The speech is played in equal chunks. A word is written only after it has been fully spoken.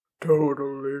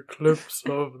Total eclipse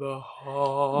of the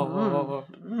heart.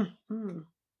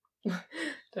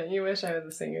 Don't you wish I was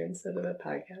a singer instead of a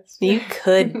podcast? You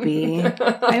could be.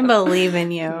 I believe in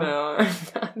you. No, I'm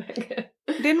not that good.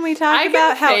 Didn't we talk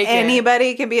about how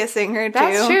anybody can be a singer too?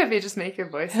 That's true if you just make your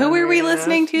voice. Who were we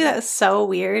listening to? That was so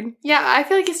weird. Yeah, I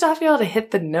feel like you still have to be able to hit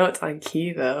the notes on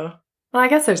key though. Well, I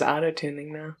guess there's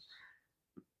auto-tuning now.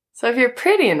 So if you're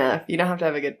pretty enough, you don't have to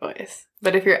have a good voice.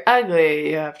 But if you're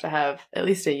ugly, you have to have at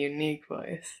least a unique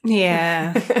voice.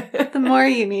 Yeah. The more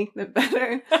unique, the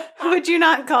better. Would you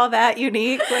not call that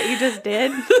unique, what you just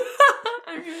did?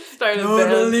 I'm going to start a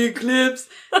Total eclipse.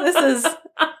 This is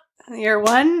your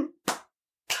one-man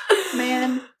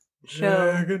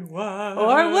show.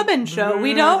 Or woman show.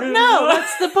 We don't know.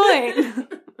 That's the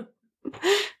point.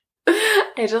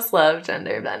 I just love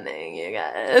gender bending, you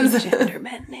guys. Gender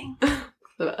bending.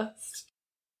 The best.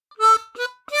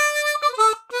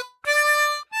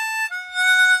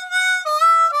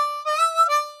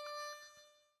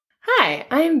 Hi,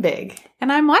 I'm Big.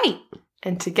 And I'm White.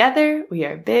 And together we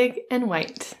are Big and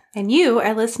White. And you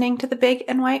are listening to the Big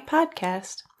and White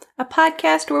podcast, a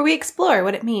podcast where we explore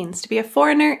what it means to be a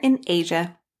foreigner in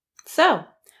Asia. So,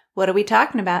 what are we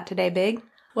talking about today, Big?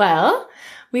 Well,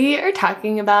 we are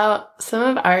talking about some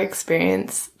of our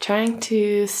experience trying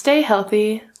to stay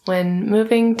healthy when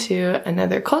moving to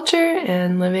another culture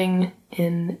and living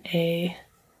in a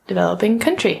developing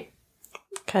country.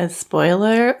 Because,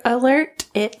 spoiler alert,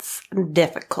 it's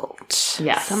difficult.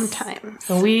 Yes. Sometimes.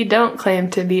 We don't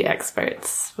claim to be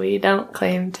experts. We don't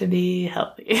claim to be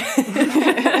healthy.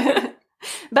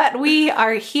 But we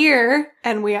are here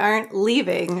and we aren't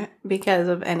leaving because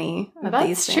of any of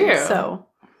these things. That's true. So,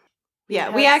 yeah,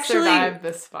 we actually survived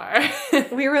this far.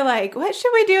 We were like, what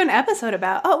should we do an episode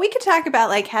about? Oh, we could talk about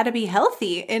like how to be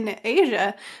healthy in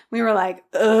Asia. We were like,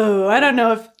 oh, I don't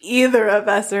know if either of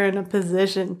us are in a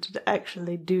position to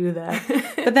actually do that.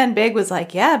 But then Big was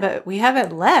like, yeah, but we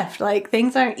haven't left. Like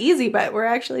things aren't easy, but we're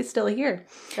actually still here.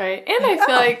 Right. And I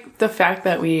feel like the fact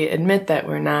that we admit that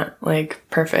we're not like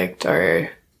perfect or,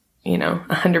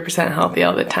 100% healthy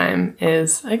all the time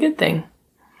is a good thing.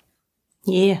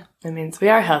 Yeah. It means we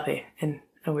are healthy in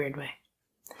a weird way.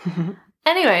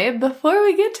 Anyway, before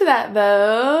we get to that,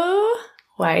 though,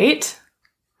 White,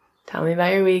 tell me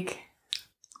about your week.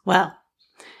 Well,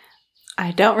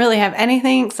 I don't really have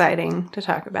anything exciting to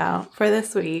talk about for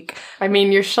this week. I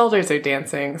mean, your shoulders are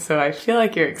dancing, so I feel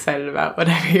like you're excited about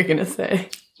whatever you're going to say.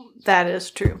 That is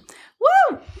true.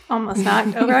 Woo! Almost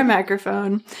knocked over our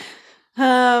microphone.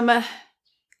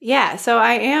 Yeah, so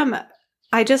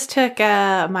I just took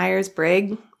a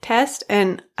Myers-Briggs test,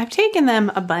 and I've taken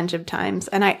them a bunch of times,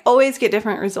 and I always get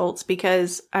different results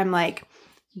because I'm like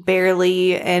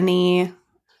barely any.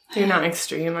 You're not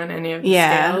extreme on any of the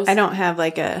scales? I don't have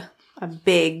like a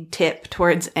big tip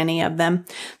towards any of them.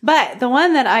 But the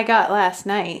one that I got last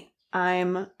night,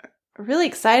 I'm really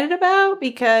excited about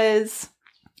because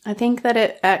I think that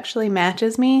it actually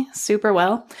matches me super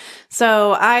well.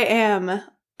 So I am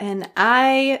an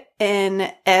INFJT.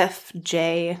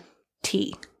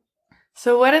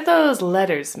 So what do those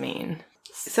letters mean?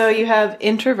 So you have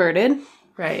introverted.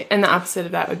 Right. And the opposite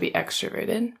of that would be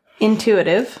extroverted.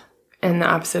 Intuitive. And the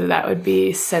opposite of that would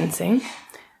be sensing.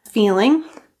 Feeling.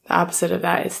 The opposite of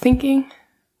that is thinking.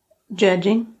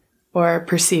 Judging. Or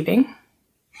perceiving.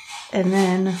 And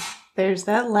then there's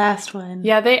that last one.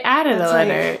 Yeah, they added a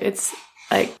letter. It's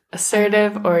like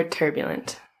assertive or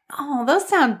turbulent. Oh, those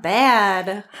sound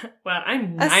bad. Well,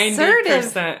 I'm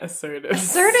 90% assertive.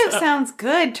 Assertive sounds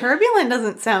good. Turbulent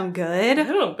doesn't sound good. I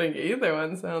don't think either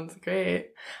one sounds great.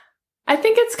 I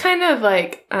think it's kind of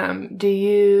like, do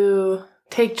you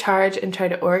take charge and try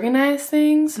to organize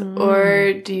things?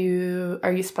 Or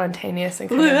are you spontaneous and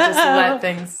kind of just let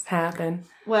things happen?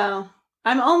 Well,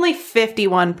 I'm only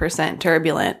 51%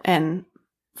 turbulent and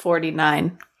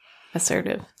 49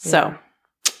 assertive. So,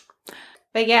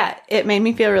 but yeah, it made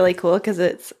me feel really cool because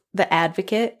it's the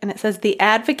advocate. And it says the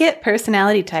advocate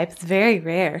personality type is very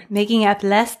rare, making up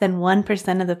less than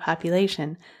 1% of the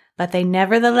population. But they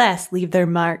nevertheless leave their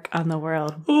mark on the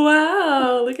world.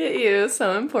 Wow, look at you.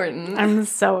 So important. I'm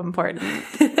so important.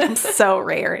 I'm so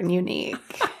rare and unique.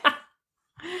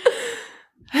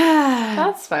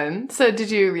 That's fun. So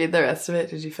did you read the rest of it?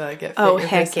 Did you feel like it fit your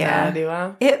personality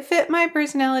well? It fit my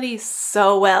personality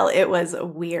so well. It was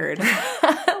weird.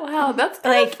 Wow, that's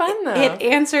kind of fun, though. It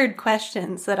answered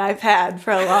questions that I've had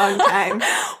for a long time.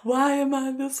 Why am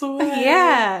I this way?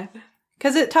 Yeah.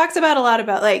 Because it talks about a lot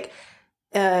about, like,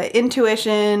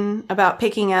 intuition, about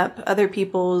picking up other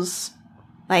people's,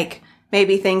 like,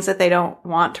 maybe things that they don't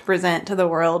want to present to the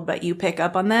world, but you pick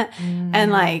up on that.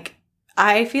 And, like,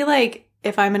 I feel like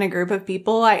if I'm in a group of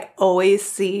people, I always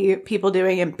see people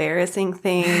doing embarrassing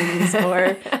things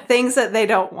or things that they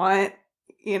don't want,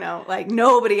 you know, like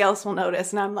nobody else will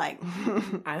notice. And I'm like,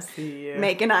 I see you.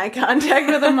 making eye contact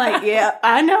with them like, yeah,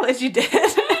 I know what you did.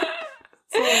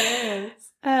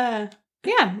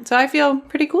 Yeah, so I feel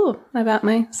pretty cool about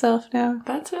myself now.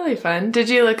 That's really fun. Did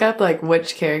you look up like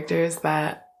which characters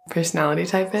that personality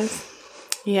type is?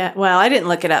 Yeah, well, I didn't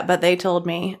look it up, but they told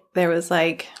me there was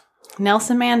like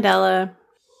Nelson Mandela,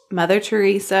 Mother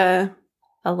Teresa,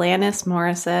 Alanis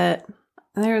Morissette.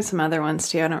 There were some other ones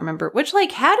too. I don't remember. Which,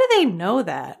 like, how do they know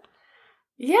that?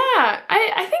 Yeah,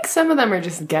 I think some of them are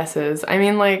just guesses. I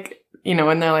mean, like, you know,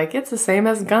 when they're like, it's the same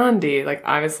as Gandhi. Like,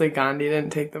 obviously Gandhi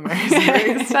didn't take the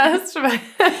Myers-Briggs test. But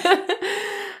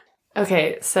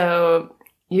okay, so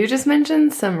you just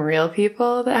mentioned some real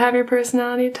people that have your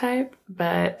personality type,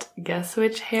 but guess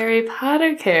which Harry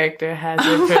Potter character has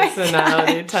your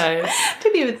personality type?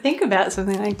 Didn't even think about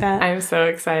something like that. I'm so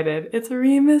excited. It's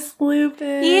Remus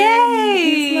Lupin. Yay!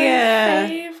 He's my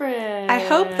favorite. I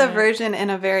hope the version in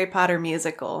a Harry Potter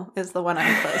musical is the one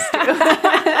I'm close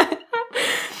to.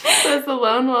 So as the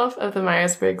lone wolf of the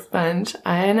Myers-Briggs bunch,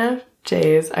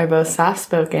 INFJs are both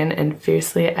soft-spoken and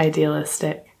fiercely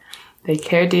idealistic. They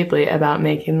care deeply about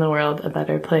making the world a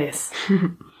better place.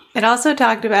 It also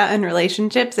talked about in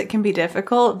relationships it can be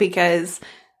difficult because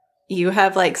you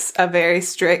have like a very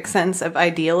strict sense of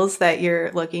ideals that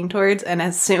you're looking towards, and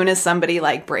as soon as somebody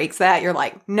like breaks that, you're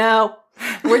like, no,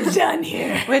 we're done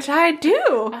here. Which I do.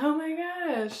 Oh my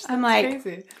gosh. I'm like,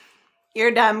 crazy.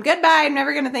 You're dumb. Goodbye. I'm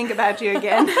never going to think about you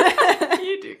again.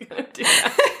 You do gonna do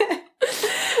that.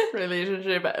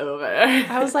 Relationship over.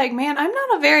 I was like, man, I'm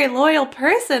not a very loyal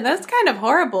person. That's kind of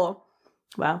horrible.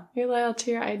 Well, you're loyal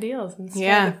to your ideals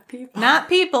instead of people. Not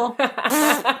people.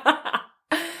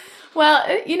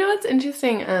 Well, you know what's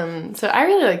interesting? So I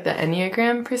really like the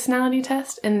Enneagram personality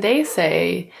test, and they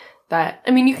say that,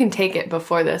 I mean, you can take it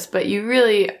before this, but you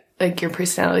really, like, your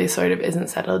personality sort of isn't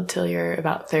settled till you're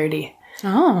about 30.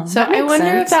 Oh, so I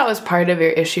wonder if that was part of your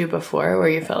issue before, where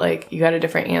you felt like you got a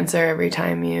different answer every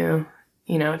time you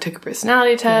know, took a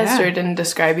personality test or didn't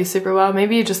describe you super well.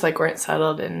 Maybe you just like weren't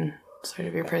settled in sort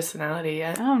of your personality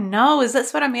yet. Oh no, is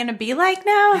this what I'm going to be like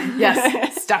now?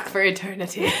 Yes, stuck for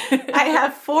eternity. I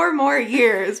have 4 more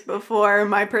years before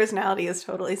my personality is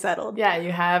totally settled. Yeah,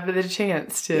 you have the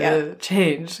chance to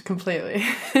change completely.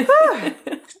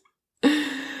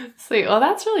 Sweet. Well,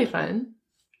 that's really fun.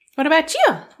 What about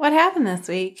you? What happened this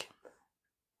week?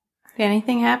 Did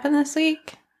anything happen this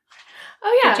week?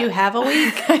 Oh, yeah. Did you have a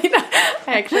week?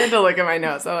 I actually had to look at my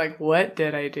notes. I'm like, what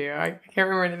did I do? I can't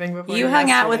remember anything before. You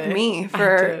hung out with me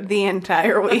for the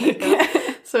entire week.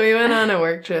 So we went on a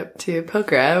work trip to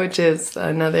Pokhara, which is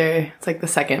it's like the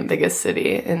second biggest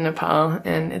city in Nepal.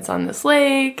 And it's on this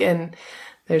lake, and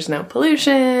there's no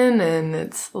pollution, and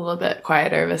it's a little bit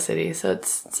quieter of a city. So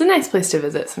it's a nice place to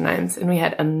visit sometimes. And we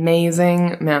had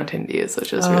amazing mountain views,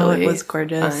 which was really it was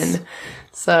gorgeous. Fun.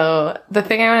 So the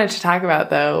thing I wanted to talk about,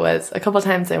 though, was a couple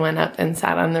times I went up and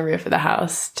sat on the roof of the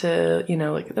house to, you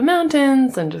know, look at the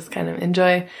mountains and just kind of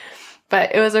enjoy.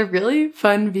 But it was a really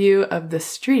fun view of the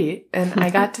street, and I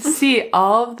got to see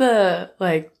all of the,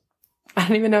 like, I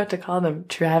don't even know what to call them,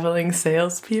 traveling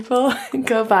salespeople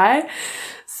go by.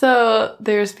 So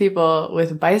there's people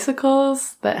with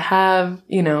bicycles that have,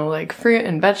 you know, like fruit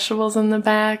and vegetables in the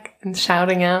back and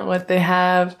shouting out what they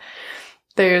have.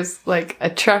 There's like a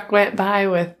truck went by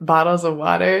with bottles of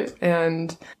water,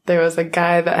 and there was a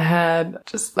guy that had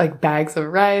just like bags of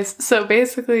rice. So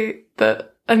basically the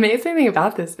amazing thing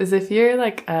about this is if you're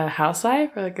like a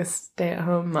housewife or like a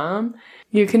stay-at-home mom,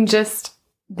 you can just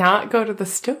not go to the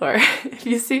store. If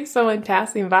you see someone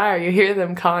passing by or you hear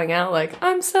them calling out like,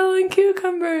 I'm selling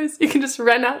cucumbers, you can just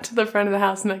run out to the front of the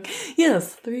house and like,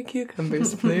 yes, 3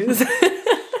 cucumbers, please.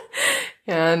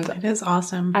 And it is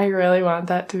awesome. I really want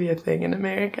that to be a thing in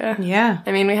America. Yeah.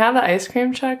 I mean, we have the ice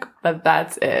cream truck, but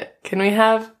that's it. Can we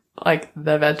have like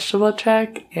the vegetable truck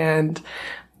and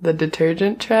the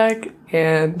detergent truck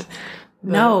and...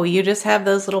 No, you just have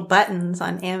those little buttons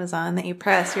on Amazon that you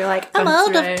press. You're like, I'm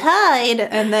out of Tide.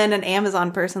 And then an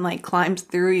Amazon person like climbs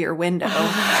through your window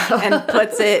and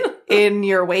puts it in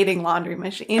your waiting laundry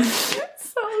machine.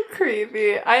 So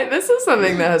creepy. This is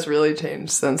something that has really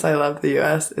changed since I left the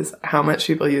US, is how much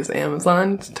people use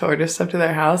Amazon to order stuff to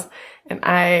their house. And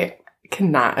I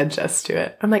cannot adjust to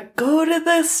it. I'm like, go to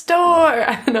the store.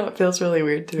 I don't know. It feels really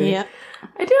weird to me. Yeah.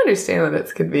 I do understand that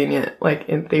it's convenient, like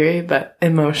in theory, but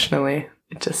emotionally,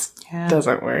 it just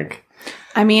doesn't work.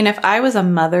 I mean, if I was a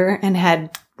mother and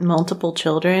had multiple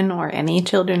children or any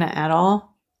children at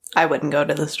all, I wouldn't go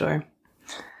to the store.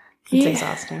 It's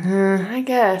exhausting. I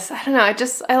guess. I don't know.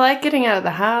 I like getting out of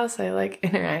the house. I like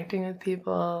interacting with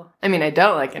people. I mean, I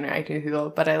don't like interacting with people,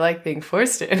 but I like being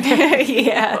forced to interact with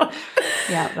people.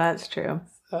 Yeah, that's true.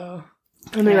 So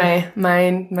anyway,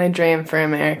 my dream for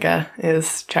America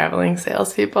is traveling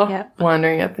salespeople,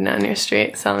 wandering up and down your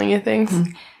street, selling you things.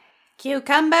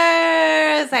 Cucumbers!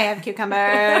 I have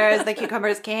cucumbers. The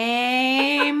cucumbers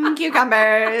came.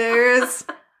 Cucumbers.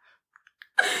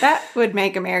 That would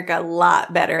make America a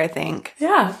lot better, I think.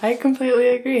 Yeah, I completely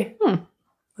agree.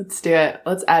 Let's do it.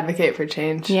 Let's advocate for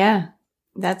change. Yeah.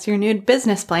 That's your new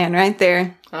business plan right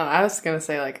there. Oh, I was going to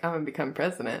say, like, I'm going to become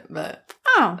president, but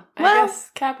I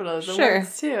guess capitalism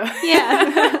works too.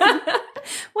 Yeah.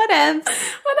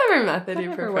 Whatever method you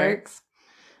prefer. Works.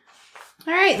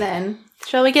 All right, then.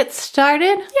 Shall we get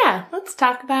started? Yeah, let's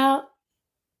talk about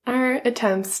our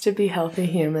attempts to be healthy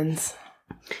humans.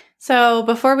 So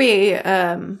before we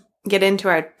get into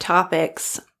our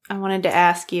topics, I wanted to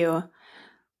ask you,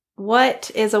 what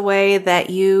is a way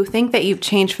that you think that you've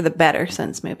changed for the better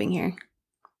since moving here?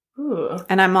 Ooh.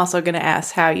 And I'm also going to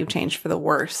ask how you've changed for the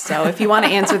worse. So if you want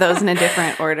to answer those in a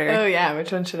different order. Oh, yeah.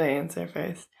 Which one should I answer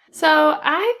first? So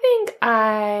I think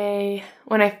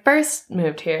when I first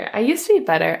moved here, I used to be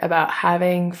better about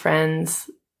having friends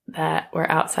that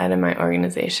were outside of my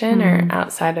organization or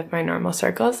outside of my normal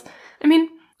circles. I mean,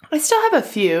 I still have a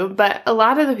few, but a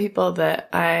lot of the people that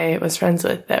I was friends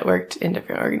with that worked in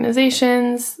different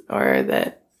organizations or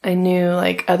that I knew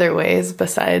like other ways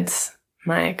besides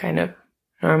my kind of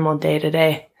normal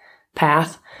day-to-day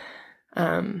path,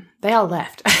 they all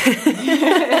left.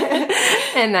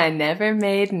 And I never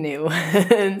made new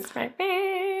ones.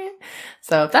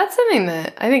 So that's something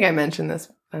that I think I mentioned this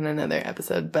in another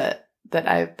episode, but that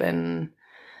I've been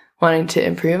wanting to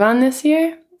improve on this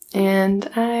year. And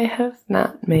I have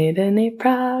not made any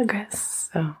progress,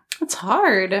 so. It's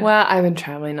hard. Well, I've been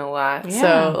traveling a lot.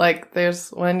 Yeah. So, like, there's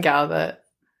one gal that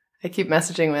I keep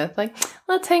messaging with, like,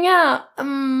 let's hang out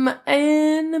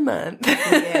in a month.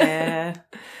 Yeah.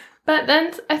 But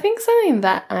then I think something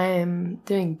that I'm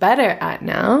doing better at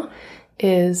now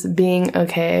is being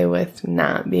okay with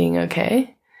not being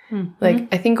okay. Mm-hmm. Like,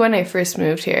 I think when I first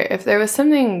moved here, if there was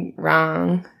something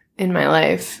wrong in my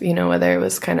life, you know, whether it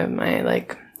was kind of my,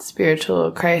 like,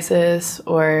 spiritual crisis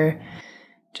or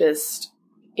just,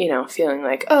 you know, feeling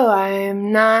like, oh,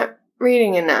 I'm not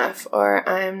reading enough or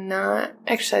I'm not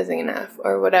exercising enough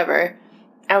or whatever,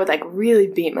 I would like really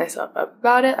beat myself up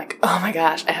about it. Like, oh my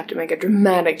gosh, I have to make a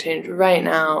dramatic change right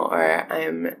now or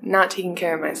I'm not taking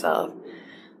care of myself.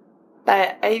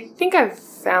 But I think I've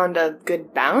found a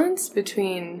good balance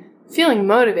between feeling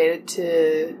motivated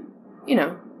to, you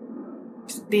know,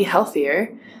 be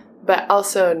healthier, but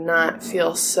also not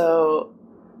feel so,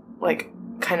 like,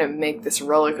 kind of make this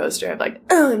roller coaster of, like,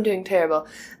 oh, I'm doing terrible.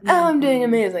 Oh, I'm doing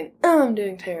amazing. Oh, I'm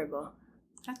doing terrible.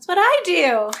 That's what I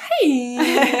do.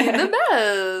 Hey, the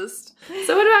best.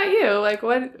 So what about you? Like,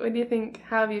 what do you think?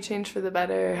 How have you changed for the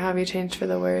better? How have you changed for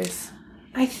the worse?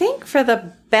 I think for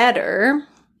the better,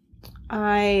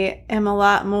 I am a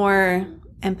lot more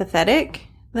empathetic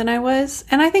than I was.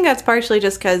 And I think that's partially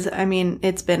just because, I mean,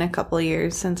 it's been a couple of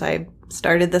years since I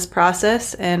started this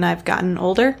process and I've gotten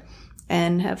older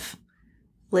and have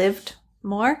lived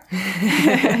more.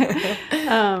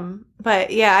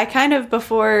 But yeah, I kind of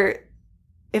before,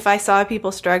 if I saw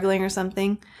people struggling or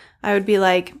something, I would be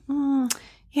like,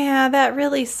 yeah, that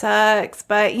really sucks.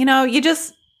 But, you know, you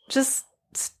just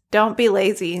don't be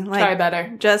lazy. Like, try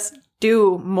better. Just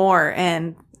do more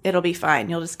and it'll be fine.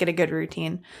 You'll just get a good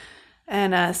routine.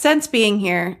 And since being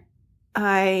here,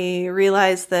 I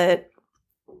realized that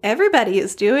everybody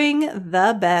is doing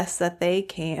the best that they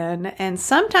can. And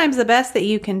sometimes the best that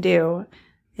you can do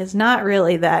is not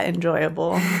really that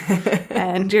enjoyable.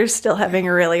 And you're still having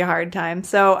a really hard time.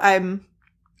 So I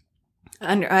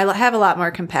have a lot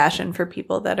more compassion for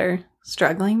people that are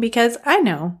struggling because I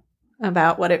know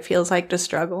about what it feels like to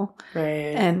struggle.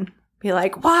 Right. And be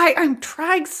like, why? I'm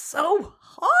trying so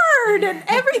hard and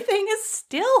everything is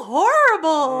still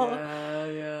horrible.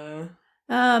 Yeah.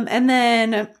 And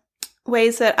then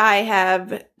ways that I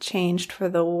have changed for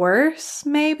the worse,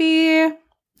 maybe.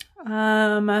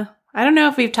 I don't know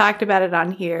if we've talked about it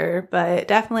on here, but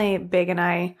definitely Big and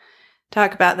I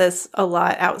talk about this a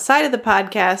lot outside of the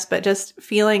podcast, but just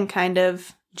feeling kind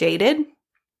of jaded.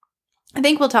 I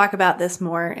think we'll talk about this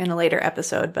more in a later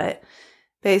episode, but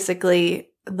basically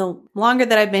the longer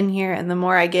that I've been here and the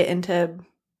more I get into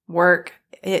work,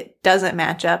 it doesn't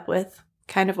match up with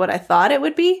kind of what I thought it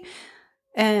would be.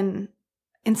 And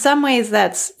in some ways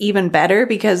that's even better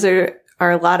because there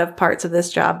are a lot of parts of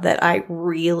this job that I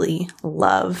really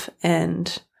love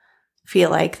and feel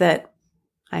like that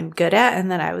I'm good at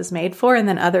and that I was made for. And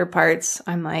then other parts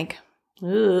I'm like,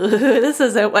 ooh, this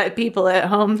isn't what people at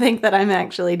home think that I'm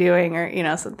actually doing, or, you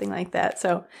know, something like that.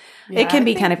 So it can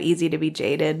be kind of easy to be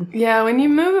jaded. Yeah, when you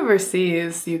move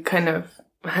overseas, you kind of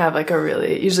have like a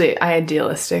really, usually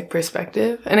idealistic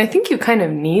perspective. And I think you kind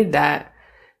of need that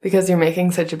because you're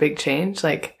making such a big change.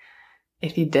 Like,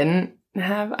 if you didn't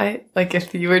have,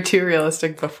 if you were too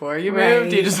realistic before you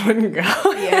moved, you just wouldn't go.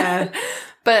 Yeah.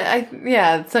 But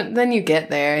so then you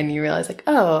get there and you realize like,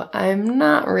 oh, I'm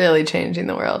not really changing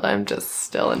the world. I'm just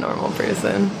still a normal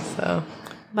person. So,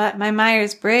 but my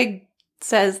Myers-Briggs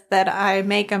says that I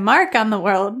make a mark on the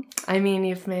world. I mean,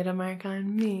 you've made a mark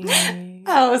on me.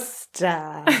 Oh,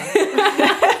 stop.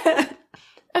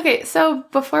 Okay, so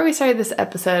before we started this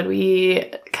episode,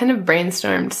 we kind of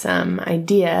brainstormed some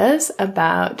ideas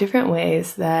about different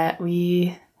ways that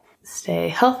we stay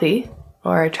healthy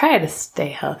or try to stay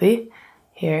healthy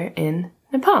here in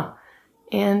Nepal.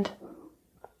 And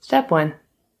step 1.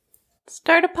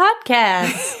 Start a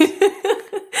podcast.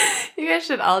 You guys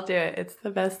should all do it. It's the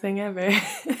best thing ever.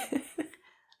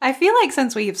 I feel like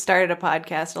since we've started a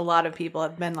podcast, a lot of people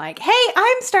have been like, hey,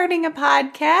 I'm starting a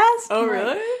podcast. Oh,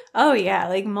 really? Oh, yeah.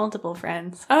 Like multiple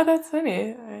friends. Oh, that's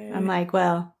funny. I'm like,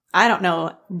 well, I don't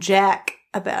know jack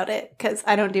about it because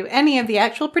I don't do any of the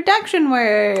actual production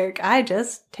work. I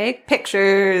just take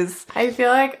pictures. I feel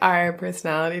like our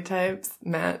personality types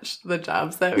match the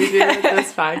jobs that we do with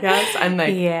this podcast. I'm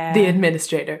like the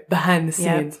administrator behind the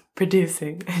scenes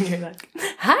producing, and you're like,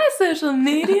 hi, social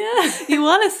media. You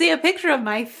want to see a picture of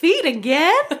my feet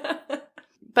again?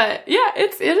 But yeah,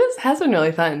 it has been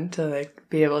really fun to like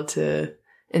be able to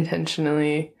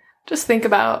intentionally just think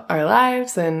about our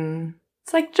lives, and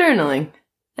it's like journaling.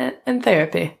 And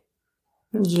therapy.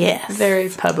 Yes. Very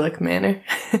public manner.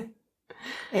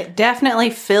 It definitely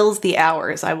fills the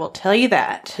hours, I will tell you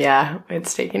that. Yeah,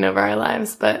 it's taking over our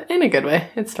lives, but in a good way.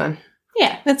 It's fun.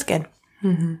 Yeah, that's good.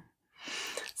 Mm-hmm.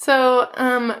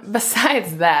 So,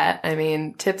 besides that, I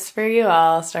mean, tips for you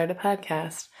all, start a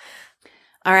podcast.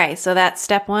 All right, so that's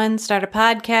step 1, start a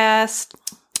podcast.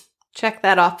 Check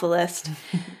that off the list.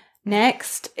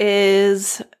 Next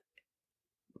is...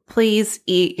 please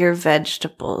eat your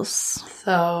vegetables.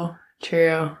 So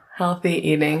true. Healthy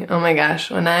eating. Oh my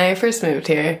gosh. When I first moved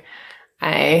here,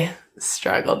 I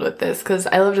struggled with this because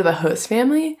I lived with a host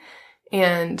family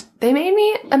and they made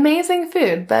me amazing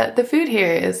food. But the food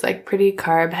here is like pretty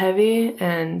carb heavy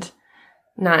and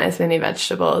not as many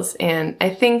vegetables. And I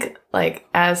think like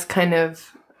as kind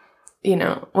of, you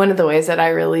know, one of the ways that I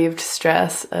relieved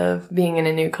stress of being in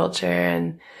a new culture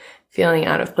and feeling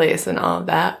out of place and all of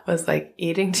that was like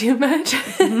eating too much.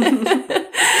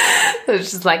 It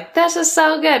was just like, this is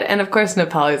so good. And of course,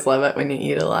 Nepalis love it when you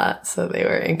eat a lot. So they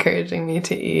were encouraging me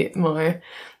to eat more.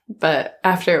 But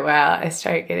after a while, I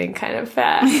started getting kind of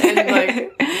fat and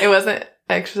like it wasn't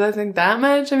exercising that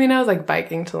much. I mean, I was like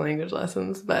biking to language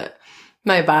lessons, but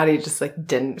my body just like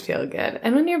didn't feel good.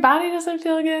 And when your body doesn't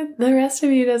feel good, the rest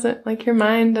of you doesn't, like your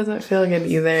mind doesn't feel good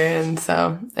either. And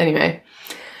so anyway,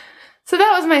 so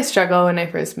that was my struggle when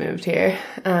I first moved here.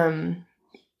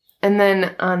 And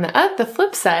then on the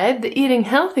flip side, the eating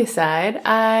healthy side,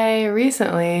 I've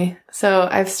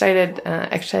started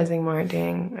exercising more,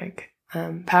 doing like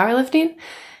powerlifting.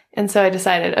 And so I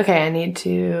decided, okay, I need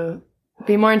to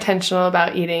be more intentional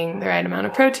about eating the right amount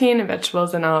of protein and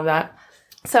vegetables and all of that.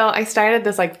 So I started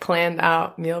this like planned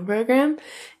out meal program.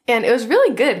 And it was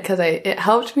really good because it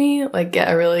helped me like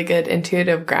get a really good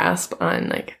intuitive grasp on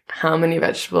like how many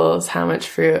vegetables, how much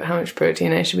fruit, how much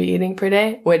protein I should be eating per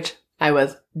day, which I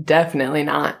was definitely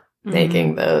not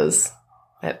making those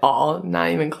at all, not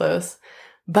even close.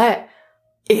 But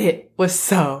it was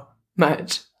so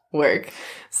much work.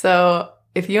 So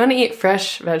if you want to eat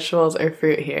fresh vegetables or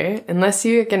fruit here, unless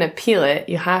you're going to peel it,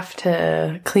 you have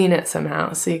to clean it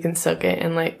somehow. So you can soak it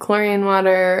in like chlorine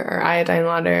water or iodine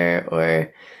water,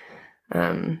 or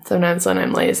sometimes when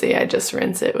I'm lazy, I just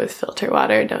rinse it with filter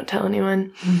water. Don't tell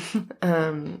anyone.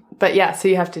 But yeah, so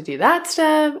you have to do that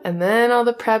step and then all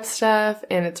the prep stuff.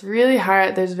 And it's really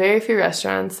hard. There's very few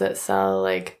restaurants that sell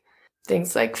like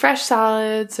things like fresh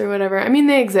salads or whatever. I mean,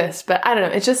 they exist, but I don't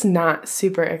know. It's just not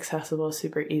super accessible,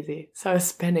 super easy. So I was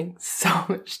spending so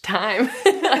much time.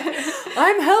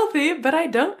 I'm healthy, but I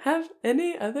don't have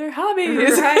any other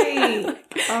hobbies. Right.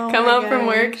 Come home from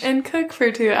work and cook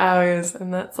for 2 hours,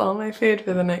 and that's all my food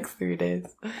for the next 3 days.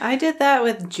 I did that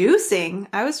with juicing.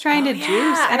 I was trying to juice,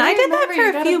 and I did that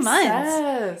for a few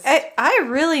months. I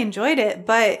really enjoyed it,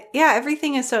 but yeah,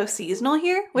 everything is so seasonal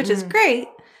here, which is great,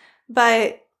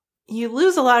 but you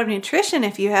lose a lot of nutrition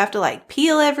if you have to like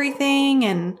peel everything,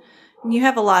 and you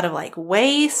have a lot of like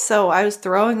waste. So I was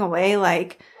throwing away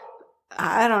like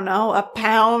I don't know, a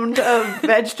pound of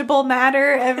vegetable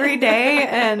matter every day,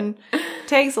 and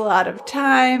takes a lot of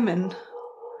time, and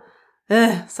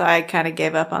so I kind of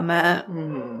gave up on that.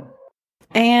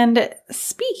 And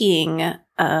speaking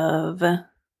of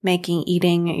making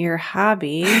eating your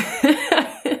hobby,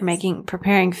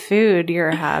 preparing food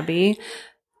your hobby,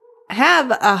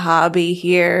 have a hobby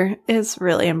here is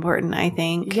really important, I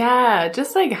think. Yeah,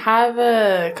 just like have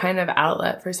a kind of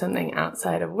outlet for something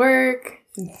outside of work.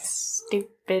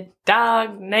 Stupid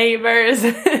dog neighbors.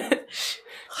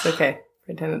 It's okay.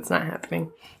 Pretend it's not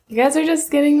happening. You guys are just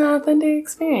getting the authentic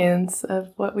experience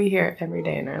of what we hear every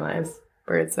day in our lives.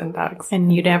 Birds and dogs.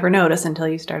 And you never notice until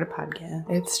you start a podcast.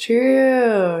 It's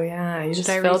true. Yeah, you just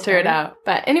filter it out.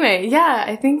 But anyway, yeah,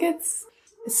 I think it's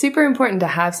super important to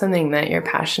have something that you're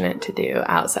passionate to do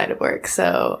outside of work.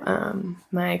 So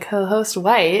my co-host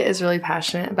White is really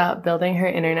passionate about building her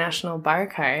international bar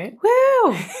cart.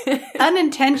 Woo!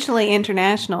 Unintentionally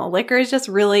international. Liquor is just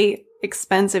really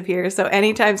expensive here. So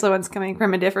anytime someone's coming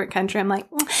from a different country, I'm like,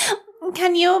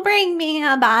 can you bring me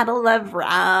a bottle of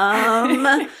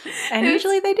rum? And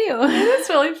usually they do. It's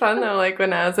really fun though. Like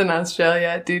when I was in Australia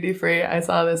at duty free, I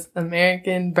saw this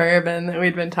American bourbon that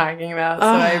we'd been talking about. So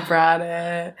I brought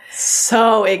it.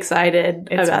 So excited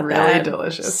about that. It's really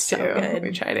delicious too. Good.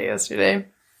 We tried it yesterday.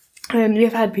 And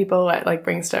you've had people like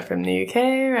bring stuff from the UK,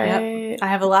 right? Yep. I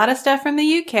have a lot of stuff from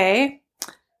the UK,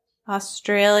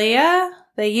 Australia,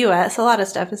 the US. A lot of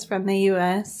stuff is from the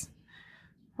US.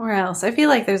 Where else? I feel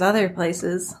like there's other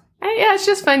places. Yeah, it's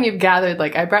just fun. You've gathered,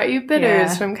 like, I brought you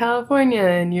bitters from California,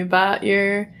 and you bought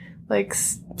your, like,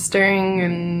 stirring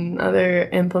and other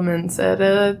implements at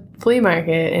a flea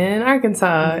market in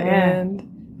Arkansas. Yeah.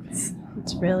 And it's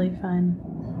really fun.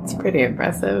 It's pretty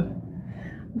impressive.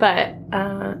 But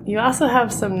you also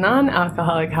have some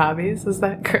non-alcoholic hobbies. Is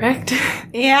that correct?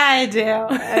 Yeah, I do.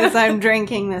 As I'm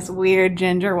drinking this weird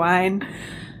ginger wine.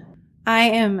 I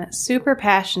am super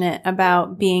passionate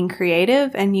about being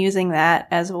creative and using that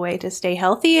as a way to stay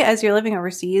healthy as you're living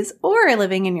overseas or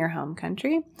living in your home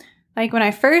country. Like when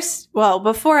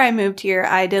before I moved here,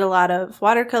 I did a lot of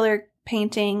watercolor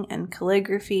painting and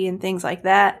calligraphy and things like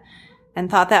that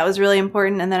and thought that was really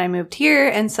important. And then I moved here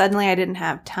and suddenly I didn't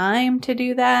have time to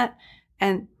do that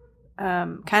and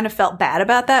kind of felt bad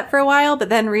about that for a while, but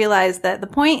then realized that the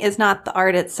point is not the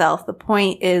art itself. The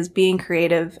point is being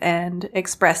creative and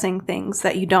expressing things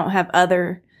that you don't have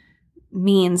other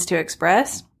means to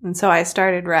express. And so I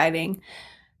started writing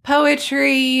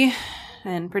poetry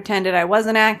and pretended I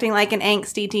wasn't acting like an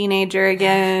angsty teenager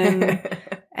again.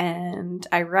 And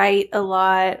I write a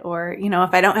lot, or,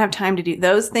 if I don't have time to do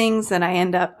those things, then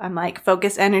I'm like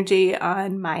focus energy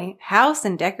on my house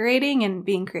and decorating and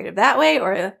being creative that way,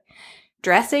 or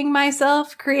dressing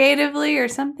myself creatively or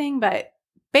something. But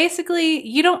basically,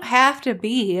 you don't have to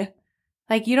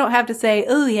say,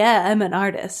 oh yeah, I'm an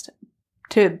artist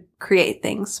to create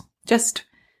things. Just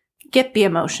get the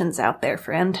emotions out there,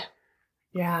 friend.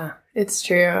 Yeah, it's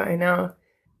true. I know.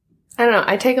 I don't know.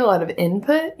 I take a lot of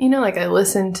input, like I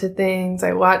listen to things,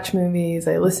 I watch movies,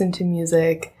 I listen to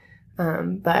music,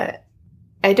 but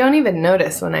I don't even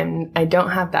notice when I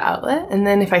don't have the outlet. And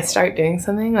then if I start doing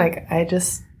something, like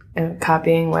I'm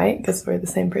copying White because we're the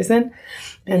same person,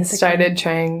 and started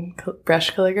trying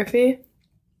brush calligraphy.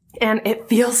 And it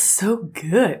feels so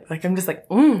good. Like I'm just like,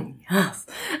 yes.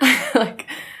 Like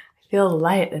I feel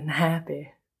light and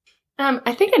happy.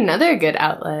 I think another good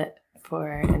outlet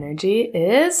for energy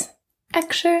is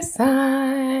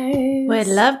exercise. We'd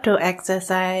love to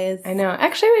exercise. I know.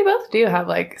 Actually, we both do have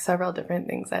like several different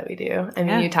things that we do. I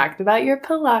mean, you talked about your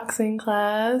piloxing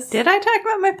class. Did I talk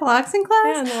about my piloxing class?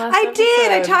 Yeah, in the last episode.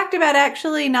 did. I talked about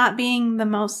actually not being the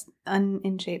most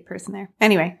in shape person there.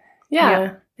 Anyway.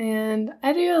 Yeah. And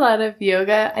I do a lot of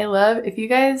yoga. I love, if you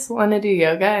guys want to do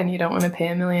yoga and you don't want to pay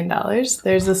 $1 million,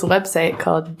 there's this website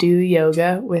called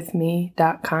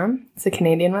doyogawithme.com. It's a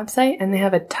Canadian website, and they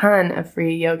have a ton of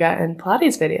free yoga and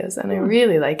Pilates videos, and I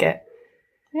really like it.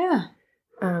 Yeah.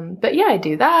 But yeah, I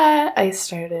do that. I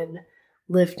started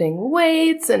lifting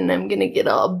weights, and I'm going to get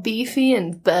all beefy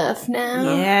and buff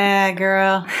now. Yeah,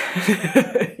 girl.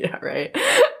 Yeah, right.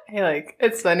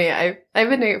 It's funny. I've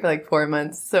been doing it for like 4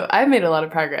 months, so I've made a lot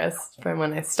of progress from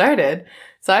when I started.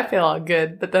 So I feel all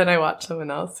good. But then I watch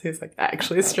someone else who's like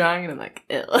actually strong, and I'm like,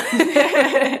 ew.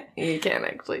 You can't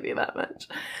actually do that much.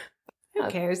 Who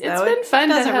cares? It's been fun.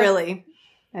 It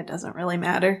doesn't really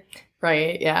matter.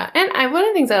 Right. Yeah. And one of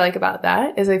the things I like about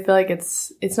that is I feel like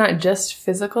it's not just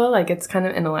physical. Like it's kind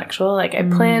of intellectual. Like I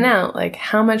plan out like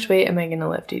how much weight am I going to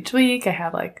lift each week. I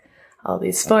have like all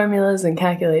these formulas and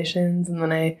calculations, and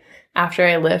then after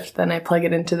I lift, then I plug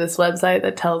it into this website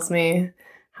that tells me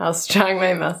how strong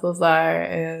my muscles are.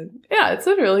 And yeah, it's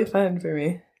been really fun for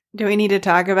me. Do we need to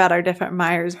talk about our different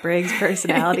Myers-Briggs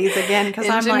personalities again? Because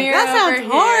I'm like, Engineer that sounds over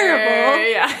horrible.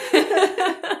 here.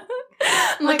 Yeah.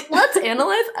 I'm like, let's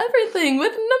analyze everything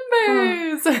with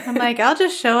numbers. I'm like, I'll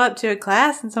just show up to a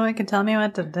class and someone can tell me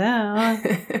what to do.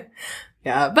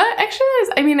 Yeah, but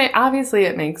exercise, obviously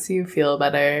it makes you feel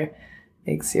better,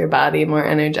 makes your body more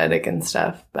energetic and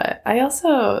stuff. But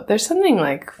there's something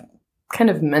like kind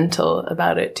of mental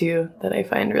about it too that I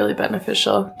find really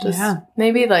beneficial. Just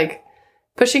maybe like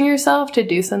pushing yourself to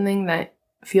do something that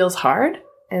feels hard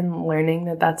and learning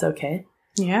that that's okay.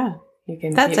 Yeah. You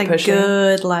can That's keep a pushing.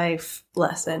 good life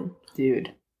lesson. Dude.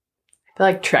 I feel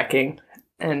like trekking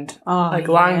and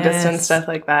long distance stuff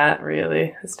like that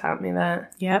really has taught me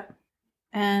that. Yep.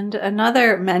 And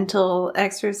another mental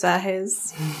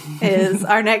exercise is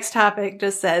our next topic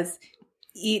just says,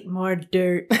 eat more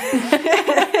dirt.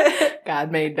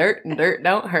 God made dirt and dirt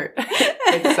don't hurt.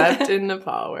 Except in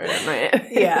Nepal where it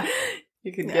might. Yeah.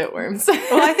 You can get worms.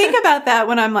 Well, I think about that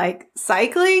when I'm like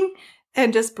cycling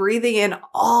and just breathing in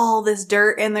all this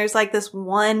dirt. And there's like this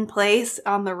one place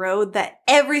on the road that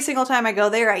every single time I go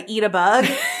there, I eat a bug.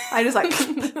 I just like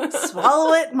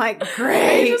swallow it. I'm like,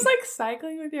 great. Are you just like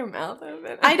cycling with your mouth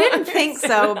open? I didn't think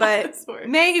so, but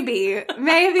maybe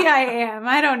I am.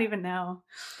 I don't even know.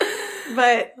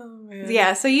 But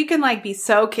yeah, so you can like be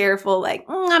so careful, like,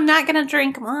 I'm not going to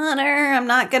drink water. I'm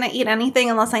not going to eat anything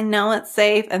unless I know it's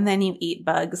safe. And then you eat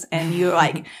bugs and you're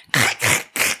like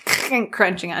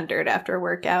crunching on dirt after a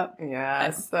workout. Yeah.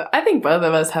 So I think both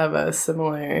of us have a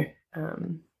similar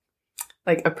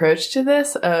approach to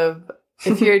this of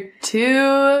if you're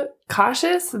too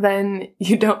cautious, then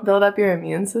you don't build up your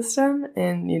immune system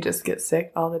and you just get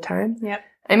sick all the time. Yep.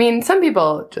 Some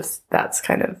people that's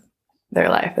kind of their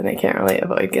life and they can't really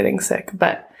avoid getting sick,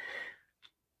 but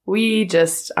we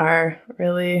just are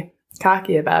really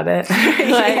cocky about it.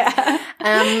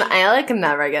 I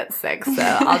never get sick, so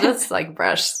I'll just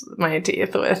brush my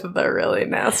teeth with the really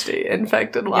nasty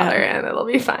infected water and it'll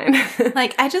be fine.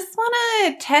 I just want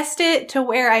to test it to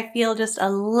where I feel just a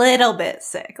little bit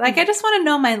sick. I just want to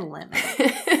know my limit.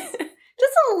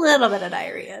 Just a little bit of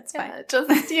diarrhea. It's fine. Just,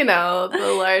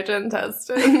 the large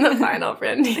intestine, the final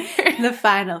frontier. The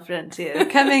final frontier.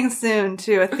 Coming soon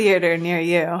to a theater near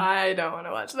you. I don't want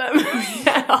to watch that movie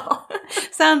at all.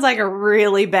 Sounds like a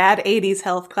really bad 80s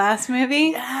health class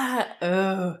movie. Yeah.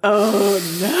 Oh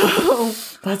no.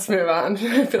 Let's move on.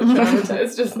 I feel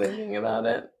traumatized just thinking about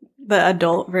it. The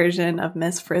adult version of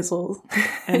Miss Frizzle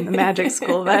and the Magic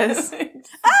School Bus. This isn't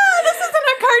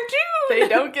a cartoon! They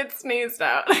don't get sneezed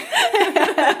out.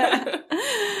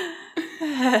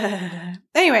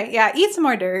 Anyway, yeah, eat some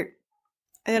more dirt.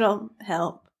 It'll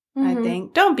help, I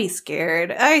think. Don't be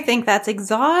scared. I think that's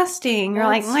exhausting. You're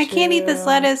like, I can't eat this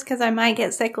lettuce because I might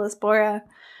get cyclospora.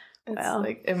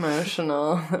 It's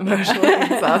emotionally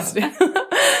exhausting.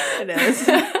 It is.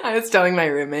 I was telling my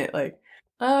roommate,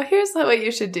 oh, here's what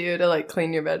you should do to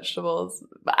clean your vegetables.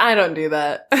 But I don't do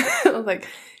that. I was like,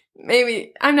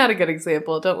 maybe I'm not a good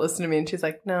example. Don't listen to me. And she's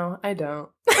like, no, I don't.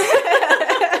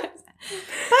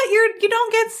 But you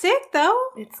don't get sick though.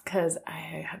 It's because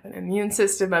I have an immune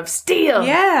system of steel.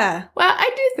 Yeah. Well, I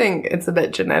do think it's a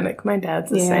bit genetic. My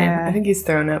dad's the same. I think he's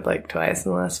thrown up twice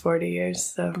in the last 40 years.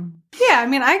 So yeah,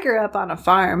 I grew up on a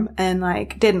farm and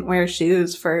didn't wear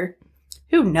shoes for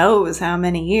who knows how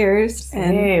many years. Same.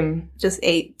 And just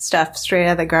ate stuff straight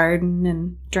out of the garden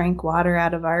and drank water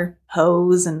out of our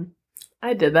hose. And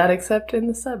I did that except in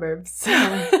the suburbs.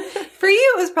 For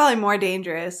you, it was probably more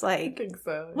dangerous. I think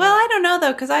so. Yeah. Well, I don't know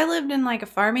though, because I lived in a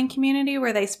farming community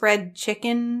where they spread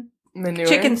chicken manure,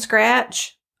 chicken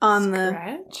scratch on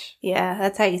scratch? Yeah,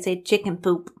 that's how you say chicken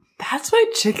poop. That's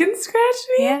what chicken scratch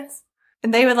means? Yes.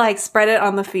 And they would spread it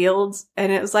on the fields,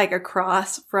 and it was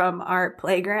across from our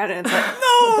playground, and it's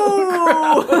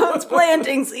no, it's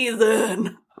planting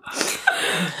season.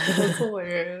 That's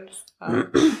hilarious.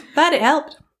 But it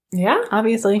helped. Yeah,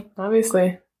 obviously.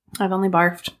 I've only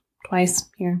barfed twice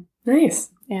here.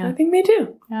 Nice. Yeah, I think me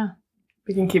too. Yeah,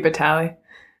 we can keep a tally.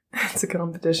 It's a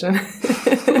competition.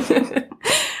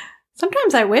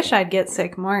 Sometimes I wish I'd get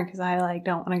sick more because I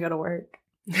don't want to go to work.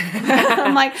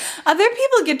 I'm other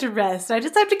people get to rest. I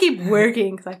just have to keep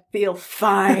working because I feel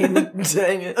fine.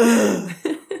 Dang it.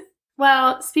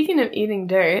 Well, speaking of eating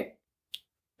dirt,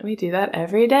 we do that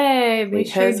every day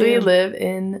because we live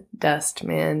in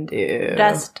Dustmandu.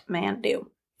 Dustmandu.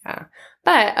 Yeah.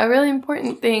 But a really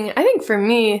important thing, I think for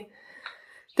me,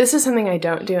 this is something I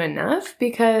don't do enough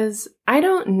because I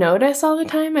don't notice all the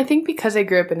time. I think because I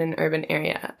grew up in an urban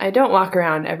area, I don't walk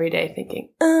around every day thinking,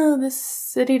 oh, this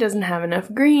city doesn't have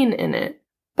enough green in it.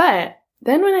 But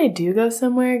then when I do go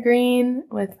somewhere green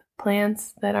with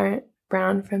plants that aren't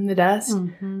brown from the dust,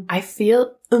 I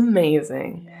feel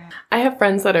amazing. Yeah. I have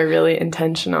friends that are really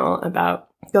intentional about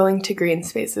going to green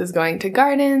spaces, going to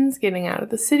gardens, getting out of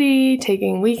the city,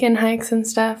 taking weekend hikes and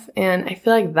stuff. And I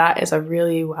feel like that is a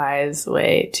really wise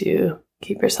way to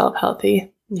keep yourself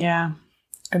healthy. Yeah.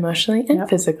 Emotionally and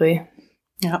physically.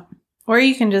 Yep. Or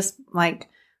you can just like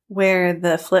wear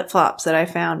the flip-flops that I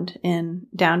found in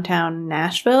downtown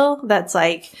Nashville. That's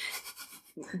like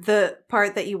the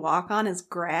part that you walk on is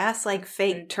grass, like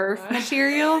fake turf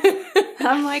material.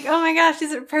 I'm like, oh my gosh,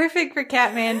 these are perfect for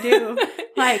Kathmandu.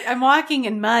 Like, I'm walking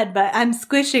in mud, but I'm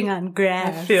squishing on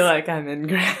grass. I feel like I'm in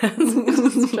grass.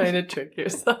 Just trying to trick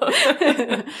yourself.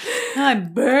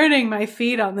 I'm burning my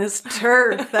feet on this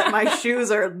turf that my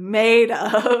shoes are made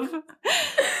of.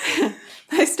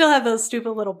 I still have those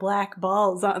stupid little black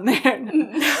balls on there.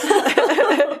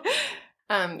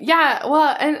 Yeah,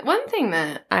 well, and one thing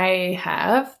that I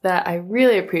have that I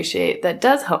really appreciate that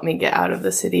does help me get out of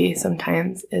the city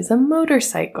sometimes is a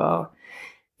motorcycle.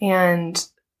 And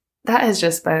that has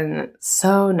just been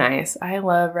so nice. I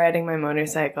love riding my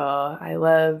motorcycle. I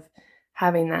love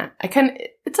having that.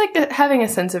 It's like having a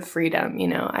sense of freedom, you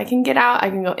know. I can get out, I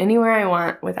can go anywhere I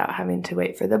want without having to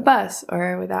wait for the bus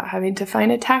or without having to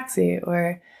find a taxi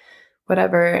or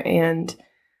whatever. And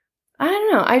I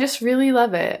don't know, I just really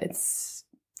love it. It's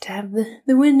to have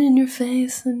the wind in your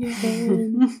face and your hair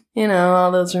and, you know,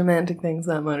 all those romantic things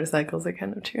that motorcycles are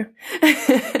kind of true.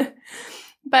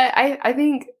 But I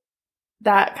think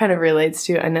that kind of relates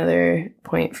to another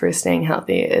point for staying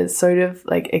healthy is sort of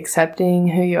like accepting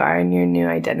who you are in your new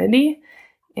identity.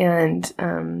 And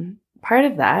part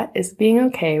of that is being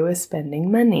okay with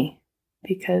spending money.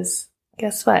 Because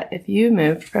guess what? If you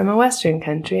moved from a Western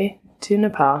country to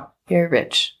Nepal, you're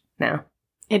rich now.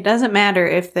 It doesn't matter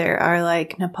if there are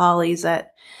like Nepalis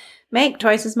that make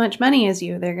twice as much money as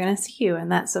you. They're going to see you. And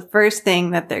that's the first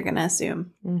thing that they're going to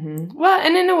assume. Mm-hmm. Well,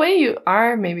 and in a way you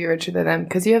are maybe richer than them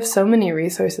because you have so many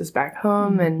resources back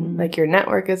home and like your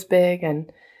network is big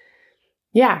and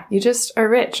yeah, you just are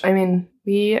rich. I mean,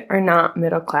 we are not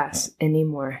middle class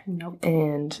anymore. Nope.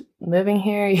 And moving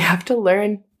here, you have to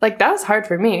learn. Like that was hard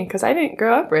for me because I didn't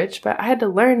grow up rich, but I had to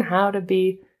learn how to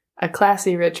be a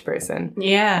classy rich person.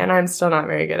 Yeah. And I'm still not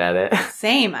very good at it.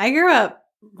 Same. I grew up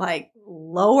like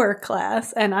lower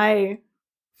class and I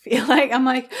feel like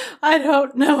I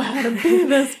don't know how to be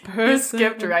this person. You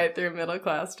skipped right through middle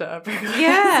class to upper class.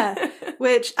 Yeah.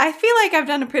 Which I feel like I've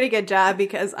done a pretty good job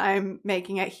because I'm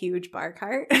making a huge bar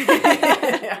cart.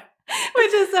 Yeah.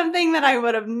 Which is something that I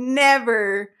would have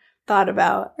never thought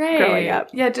about growing up.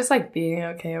 Yeah, just like being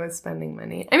okay with spending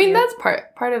money. I mean, that's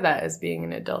part of that is being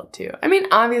an adult too. I mean,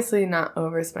 obviously not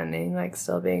overspending, like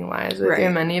still being wise with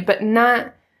your money, but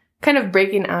not kind of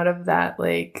breaking out of that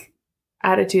like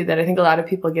attitude that I think a lot of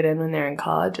people get in when they're in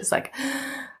college. It's like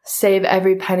save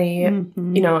every penny.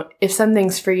 Mm-hmm. You know, if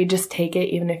something's free, just take it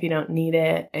even if you don't need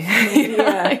it. You know,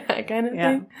 like that kind of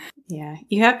thing. Yeah.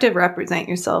 You have to represent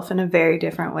yourself in a very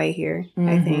different way here,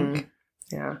 I think.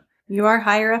 Yeah. You are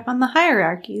higher up on the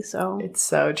hierarchy, so. It's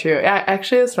so true.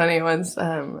 Actually, it was funny. Once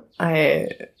a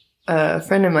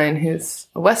friend of mine who's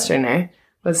a Westerner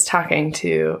was talking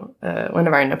to one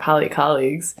of our Nepali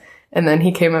colleagues, and then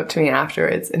he came up to me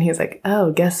afterwards, and he was like,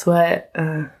 oh, guess what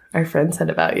our friend said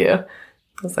about you? I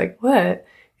was like, what?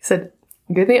 He said,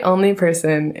 you're the only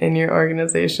person in your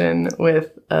organization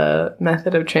with a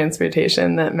method of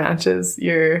transportation that matches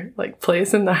your like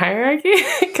place in the hierarchy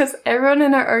because everyone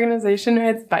in our organization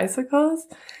rides bicycles.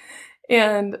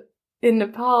 And in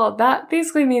Nepal, that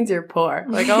basically means you're poor.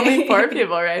 Like only poor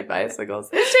people ride bicycles.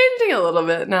 It's changing a little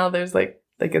bit now. There's like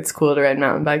it's cool to ride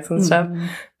mountain bikes and stuff.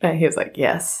 But he was like,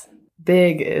 yes.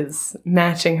 Big is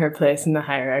matching her place in the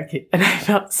hierarchy. And I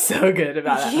felt so good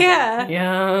about it. Yeah. Like,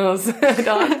 yes. I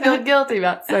don't feel guilty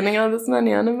about spending all this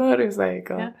money on a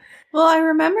motorcycle. Yeah. Well, I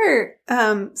remember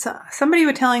somebody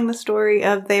was telling the story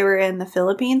of they were in the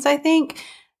Philippines, I think,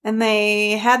 and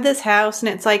they had this house and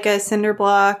it's like a cinder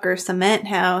block or cement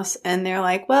house. And they're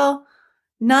like, well,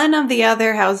 none of the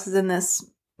other houses in this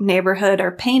neighborhood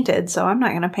are painted. So I'm not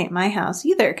going to paint my house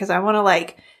either because I want to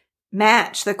like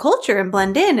match the culture and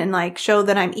blend in and like show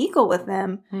that I'm equal with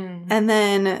them. And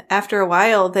then after a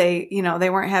while, they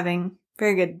weren't having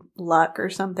very good luck or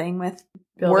something with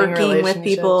working with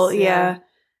people. Yeah.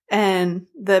 And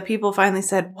the people finally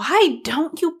said, why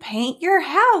don't you paint your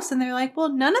house? And they're like, well,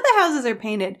 none of the houses are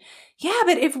painted. Yeah,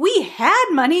 but if we had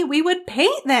money, we would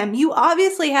paint them. You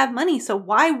obviously have money, so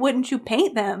why wouldn't you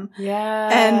paint them? Yeah.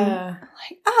 And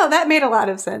like, oh, that made a lot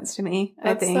of sense to me,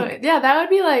 I think. That would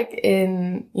be like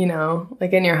in,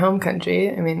 like in your home country,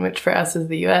 I mean, which for us is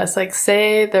the U.S., like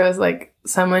say there was like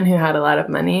someone who had a lot of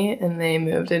money and they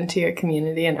moved into your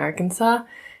community in Arkansas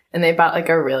and they bought like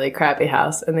a really crappy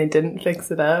house and they didn't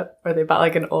fix it up, or they bought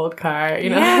like an old car, you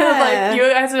know? Like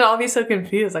you guys would all be so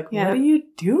confused. Like, what are you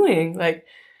doing? Like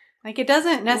it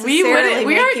doesn't necessarily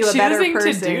make you a better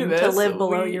person to live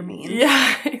below your means.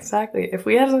 Yeah, exactly. If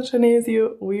we had such money as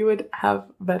you, we would have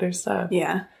better stuff.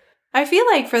 Yeah. I feel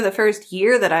like for the first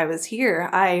year that I was here,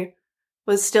 I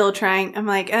was still trying. I'm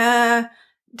like,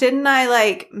 didn't I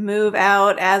like move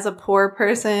out as a poor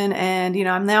person? And, you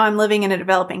know, I'm living in a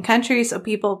developing country. So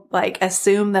people like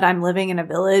assume that I'm living in a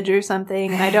village or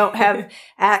something. And I don't have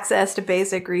access to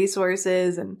basic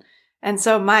resources. And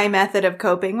so my method of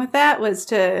coping with that was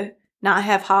to not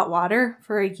have hot water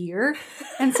for a year.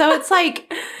 And so it's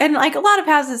like, and like a lot of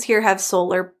houses here have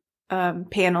solar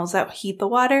panels that heat the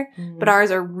water, but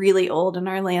ours are really old and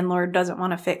our landlord doesn't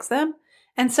want to fix them.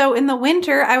 And so in the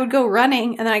winter, I would go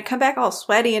running and then I'd come back all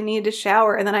sweaty and need to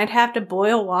shower. And then I'd have to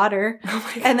boil water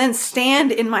and then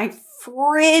stand in my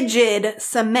frigid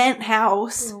cement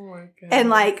house and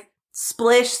like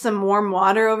splish some warm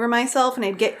water over myself, and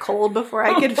it'd get cold before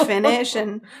I could finish.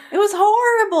 And it was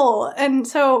horrible. And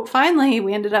so finally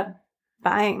we ended up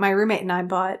my roommate and I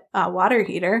bought a water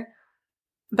heater,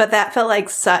 but that felt like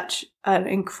such an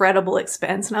incredible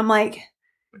expense. And I'm like,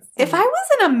 if I was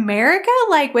in America,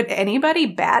 like, would anybody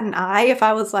bat an eye if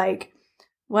I was like,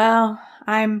 well,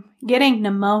 I'm getting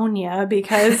pneumonia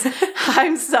because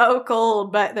I'm so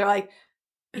cold, but they're like,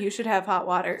 you should have hot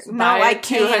water. No, I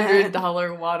can't.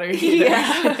 $200 water heater.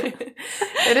 Yeah.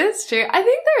 It is true. I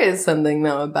think there is something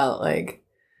though about like,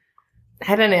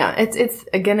 I don't know. It's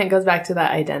again, it goes back to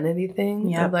that identity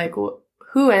thing of like,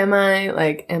 who am I?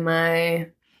 Like, am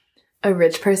I a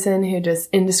rich person who just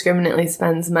indiscriminately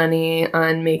spends money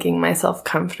on making myself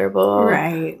comfortable?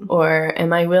 Right. Or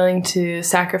am I willing to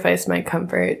sacrifice my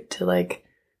comfort to like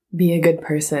be a good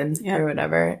person or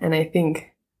whatever? And I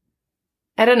think,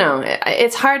 I don't know,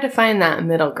 it's hard to find that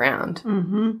middle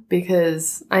ground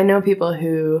because I know people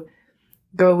who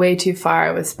go way too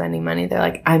far with spending money. They're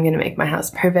like, I'm going to make my house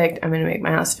perfect. I'm going to make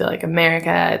my house feel like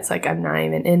America. It's like I'm not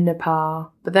even in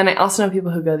Nepal. But then I also know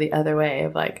people who go the other way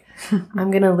of like,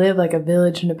 I'm going to live like a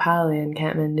village Nepali in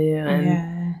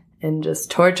Kathmandu and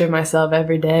just torture myself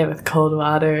every day with cold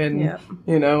water and,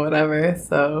 you know, whatever.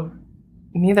 So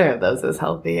neither of those is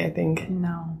healthy, I think.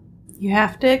 No. You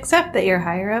have to accept that you're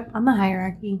higher up on the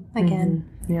hierarchy again.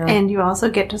 Yeah. And you also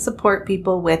get to support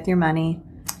people with your money.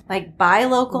 Like, buy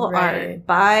local art,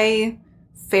 buy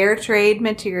fair trade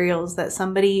materials that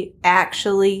somebody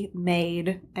actually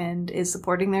made and is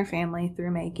supporting their family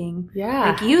through making.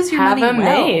 Yeah. Like, use your money well. Have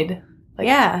them made.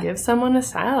 Like, give someone a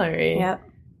salary. Yep.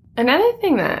 Another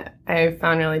thing that I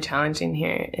found really challenging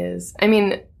here is, I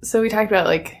mean, so we talked about,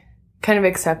 like, kind of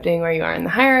accepting where you are in the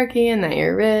hierarchy and that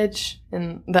you're rich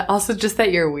and that also just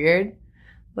that you're weird.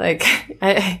 Like,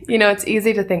 you know, it's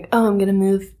easy to think, oh, I'm going to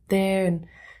move there and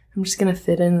I'm just going to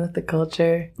fit in with the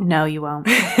culture. No, you won't.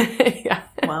 Yeah.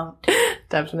 Won't.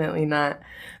 Definitely not.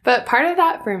 But part of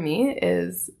that for me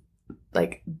is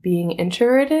like being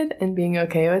introverted and being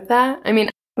okay with that. I mean,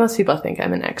 most people think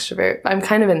I'm an extrovert, but I'm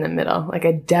kind of in the middle. Like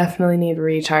I definitely need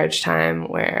recharge time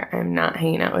where I'm not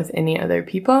hanging out with any other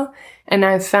people. And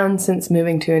I've found since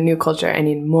moving to a new culture, I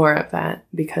need more of that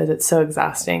because it's so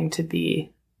exhausting to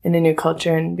be in a new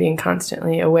culture and being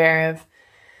constantly aware of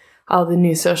all the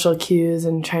new social cues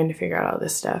and trying to figure out all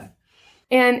this stuff.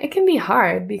 And it can be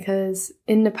hard because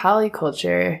in Nepali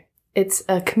culture, it's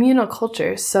a communal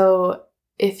culture. So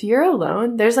if you're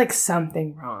alone, there's like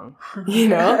something wrong, you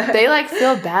know? They like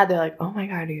feel bad. They're like, oh my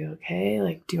God, are you okay?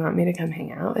 Like, do you want me to come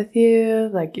hang out with you?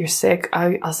 Like, you're sick.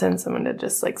 I'll send someone to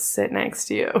just like sit next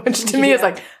to you, which to me is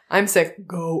like, I'm sick.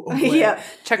 Go away. Yeah.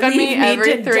 Check on me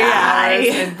every 3 hours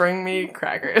and bring me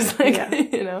crackers.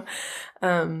 Like, you know?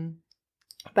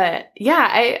 But yeah,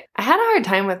 I had a hard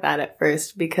time with that at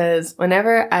first because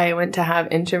whenever I went to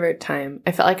have introvert time,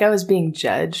 I felt like I was being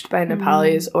judged by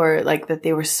Nepalis or like that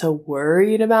they were so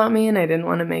worried about me and I didn't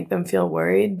want to make them feel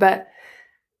worried. But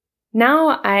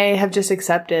now I have just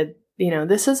accepted, you know,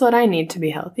 this is what I need to be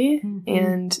healthy.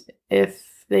 And if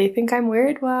they think I'm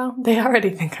weird, well, they already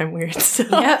think I'm weird. So.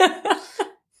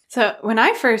 So when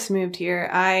I first moved here,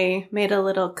 I made a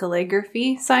little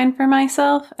calligraphy sign for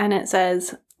myself and it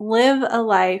says, live a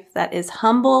life that is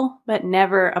humble but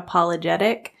never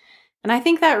apologetic. And I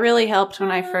think that really helped when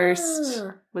I first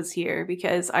was here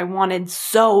because I wanted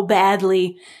so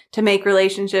badly to make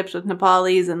relationships with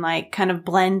Nepalis and like kind of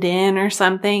blend in or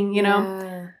something, you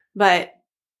know? But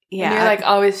yeah. And you're like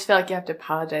always feel like you have to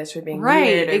apologize for being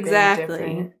weird or being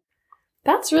different.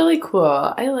 That's really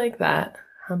cool. I like that.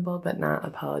 humble but not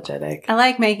apologetic. I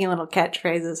like making little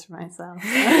catchphrases for myself.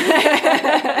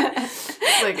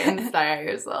 Like inspire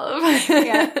yourself.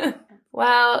 Yeah.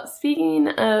 Well, speaking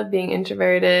of being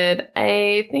introverted,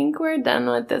 I think we're done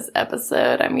with this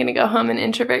episode. I'm going to go home and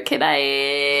introvert Kitty.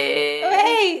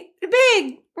 Hey,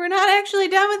 Big, we're not actually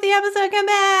done with the episode. Come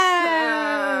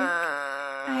back.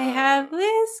 I have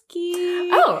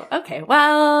whiskey. Oh, okay.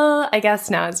 Well, I guess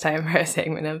now it's time for a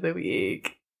segment of the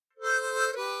week.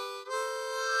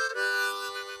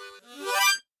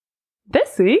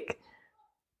 This week,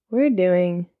 we're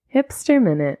doing Hipster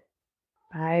Minute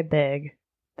by Big.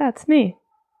 That's me.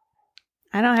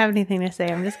 I don't have anything to say.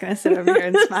 I'm just going to sit over here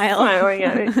and smile. Smiling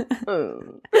at me.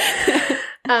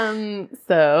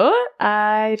 So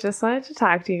I just wanted to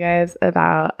talk to you guys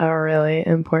about a really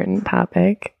important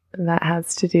topic that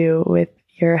has to do with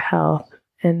your health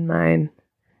and mine,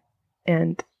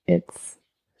 and it's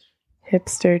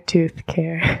hipster tooth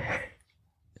care.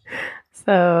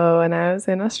 So when I was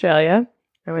in Australia,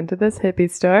 I went to this hippie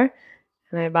store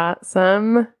and I bought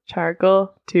some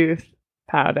charcoal tooth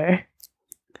powder.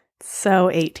 So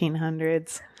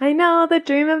 1800s. I know, the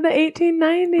dream of the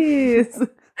 1890s.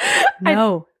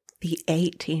 No, the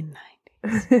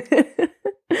 1890s.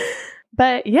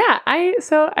 But yeah, I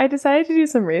decided to do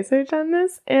some research on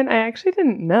this, and I actually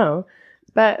didn't know.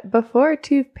 But before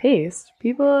toothpaste,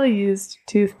 people used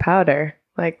tooth powder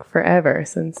like forever,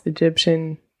 since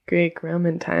Egyptian, Greek,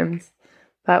 Roman times.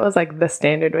 That was like the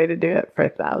standard way to do it for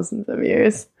thousands of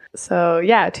years. So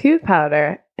yeah, tooth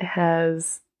powder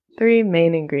has 3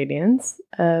 main ingredients: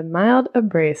 a mild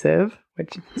abrasive,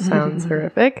 which sounds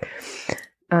horrific,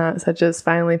 such as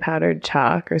finely powdered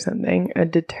chalk or something, a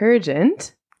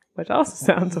detergent, which also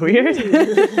sounds weird,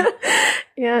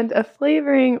 and a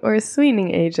flavoring or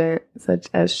sweetening agent, such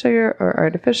as sugar or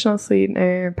artificial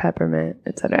sweetener, peppermint,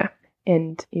 etc.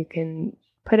 And you can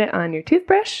put it on your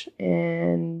toothbrush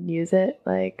and use it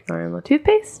like normal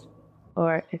toothpaste.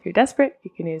 Or if you're desperate,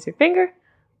 you can use your finger.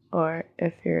 Or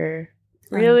if you're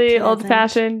really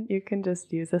old-fashioned, you can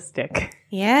just use a stick.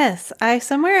 Yes.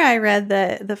 I read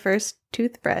that the first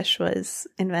toothbrush was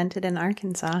invented in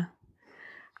Arkansas.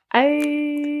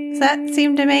 Does that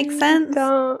seem to make sense?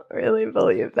 Don't really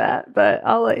believe that, but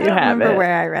I'll let you have it. I don't remember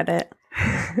where I read it.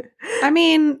 I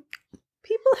mean,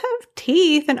 people have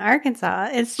teeth in Arkansas.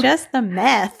 It's just the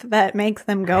meth that makes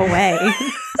them go away.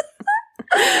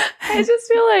 I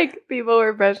just feel like people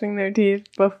were brushing their teeth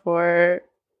before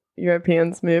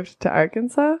Europeans moved to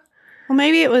Arkansas. Well,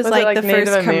 maybe it was like the Native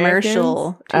first Americans?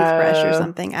 commercial toothbrush or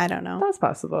something. I don't know. That's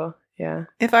possible, yeah.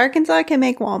 If Arkansas can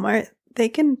make Walmart, they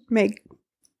can make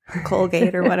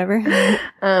Colgate or whatever.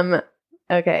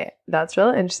 Okay, that's real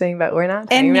interesting, but we're not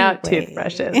talking about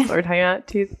toothbrushes. We're talking about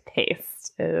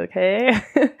toothpaste, okay?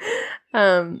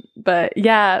 But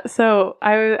yeah, so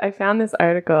I found this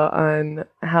article on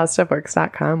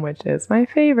howstuffworks.com, which is my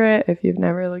favorite. If you've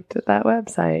never looked at that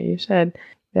website, you should.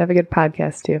 They have a good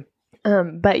podcast too.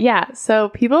 But yeah, so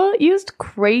people used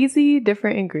crazy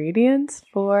different ingredients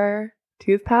for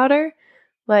tooth powder.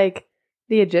 Like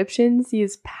the Egyptians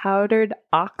used powdered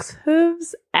ox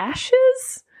hooves,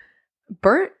 ashes,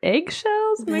 burnt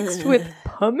eggshells mixed with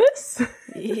pumice.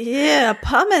 Yeah,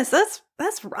 pumice. That's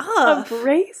rough.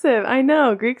 Abrasive. I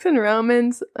know. Greeks and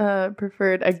Romans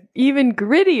preferred an even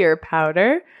grittier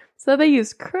powder. So they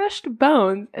used crushed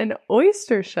bones and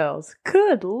oyster shells.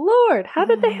 Good Lord. How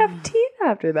did they have teeth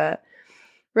after that?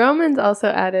 Romans also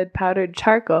added powdered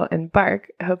charcoal and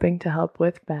bark, hoping to help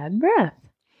with bad breath.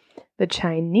 The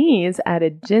Chinese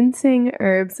added ginseng,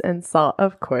 herbs, and salt.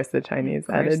 Of course the Chinese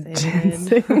added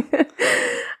ginseng.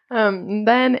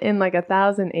 Then in like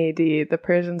 1000 AD, the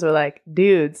Persians were like,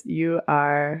 dudes, you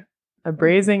are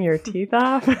abrasing your teeth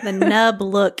off. The nub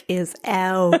look is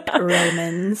out,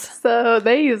 Romans. So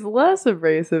they use less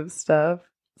abrasive stuff,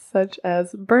 such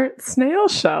as burnt snail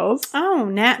shells. Oh,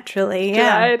 naturally,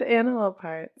 yeah. Dried animal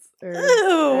parts.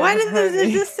 Ooh, why did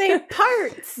they just say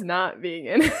parts? Not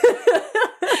vegan.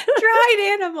 Dried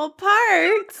animal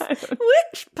parts?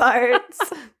 Which parts?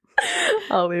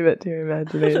 I'll leave it to your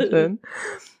imagination.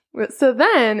 So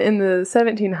then, in the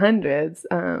 1700s,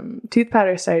 tooth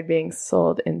powder started being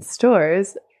sold in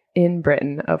stores in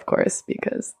Britain, of course,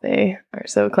 because they are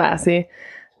so classy.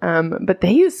 But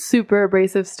they use super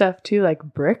abrasive stuff too, like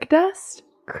brick dust,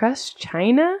 crushed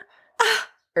china,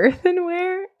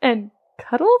 earthenware, and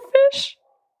cuttlefish.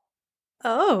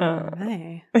 Oh,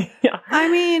 my. Yeah. I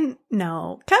mean,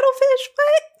 no. Cuttlefish?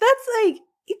 What? That's like...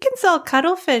 You can sell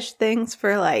cuttlefish things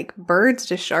for, like, birds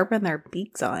to sharpen their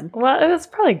beaks on. Well, it was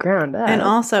probably ground up. And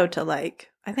also to,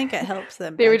 like, I think it helps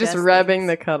them. They were just rubbing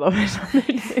the cuttlefish on their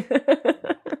teeth.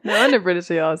 No wonder British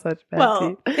people have such bad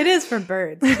teeth. It is for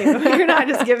birds, too. You're not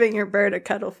just giving your bird a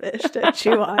cuttlefish to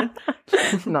chew on.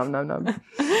 Nom, nom, nom.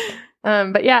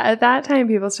 But yeah, at that time,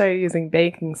 people started using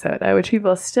baking soda, which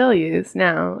people still use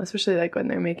now, especially like when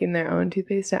they're making their own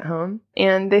toothpaste at home.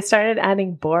 And they started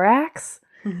adding borax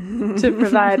to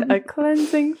provide a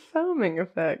cleansing foaming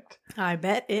effect. I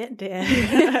bet it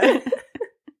did.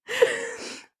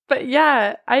 But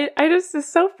yeah, I just,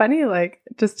 it's so funny, like,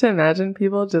 just to imagine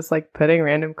people just, like, putting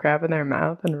random crap in their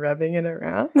mouth and rubbing it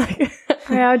around. Like,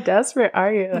 how desperate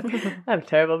are you? Like, I have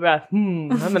terrible breath. I'm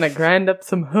going to grind up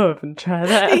some hoof and try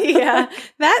that. Yeah,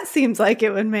 that seems like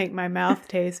it would make my mouth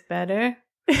taste better.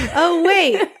 Oh,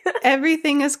 wait,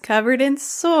 everything is covered in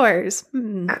sores.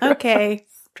 Okay,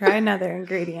 try another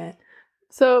ingredient.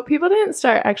 So people didn't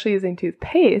start actually using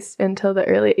toothpaste until the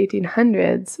early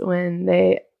 1800s when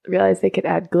they realized they could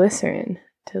add glycerin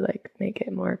to like make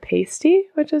it more pasty,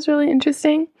 which is really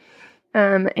interesting.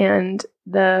 And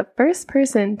the first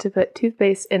person to put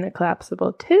toothpaste in a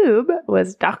collapsible tube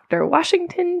was Dr.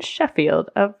 Washington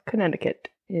Sheffield of Connecticut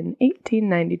in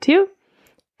 1892,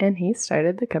 and he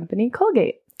started the company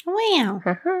Colgate. Wow.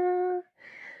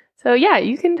 So yeah,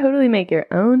 you can totally make your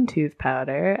own tooth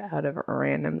powder out of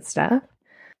random stuff.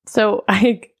 So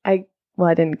I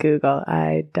didn't Google,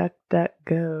 I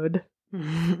DuckDuckGo'd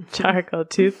charcoal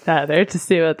tooth powder to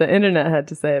see what the internet had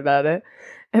to say about it.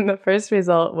 And the first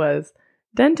result was,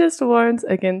 dentist warns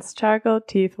against charcoal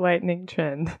teeth whitening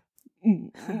trend.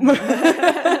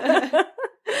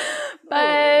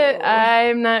 But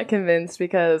I'm not convinced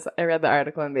because I read the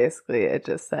article and basically it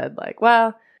just said like,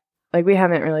 well, like we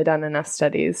haven't really done enough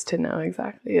studies to know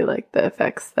exactly like the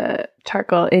effects that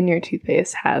charcoal in your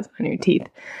toothpaste has on your teeth.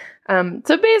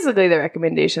 So basically the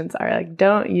recommendations are like,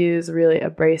 don't use really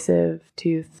abrasive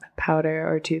tooth powder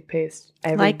or toothpaste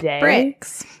every day. Like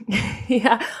bricks.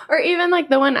 Yeah. Or even like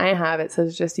the one I have, it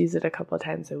says just use it a couple of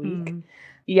times a week.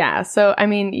 Yeah. So, I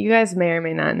mean, you guys may or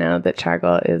may not know that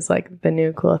charcoal is like the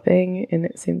new cool thing. And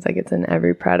it seems like it's in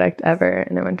every product ever.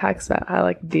 And everyone talks about how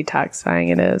like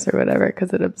detoxifying it is or whatever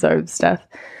because it absorbs stuff.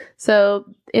 So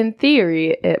in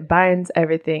theory, it binds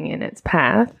everything in its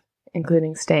path,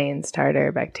 including stains,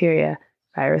 tartar, bacteria,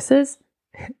 viruses.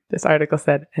 This article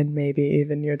said, and maybe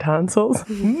even your tonsils.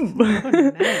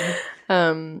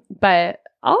 But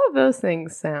all of those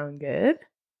things sound good.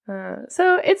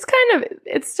 So it's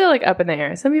still like up in the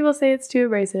air. Some people say it's too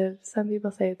abrasive. Some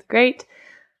people say it's great.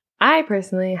 I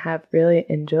personally have really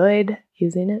enjoyed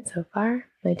using it so far.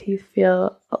 My teeth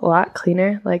feel a lot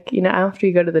cleaner. Like, you know, after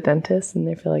you go to the dentist and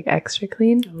they feel like extra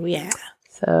clean. Oh, yeah.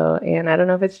 So, and I don't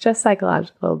know if it's just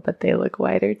psychological, but they look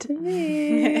whiter to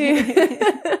me.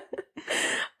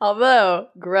 Although,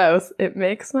 gross, it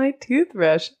makes my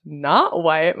toothbrush not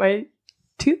white. My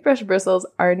toothbrush bristles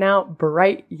are now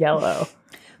bright yellow.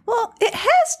 Well, it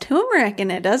has turmeric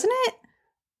in it, doesn't it?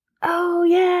 Oh,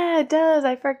 yeah, it does.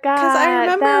 I forgot. Because I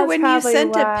remember when you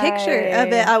sent a picture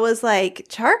of it, I was like,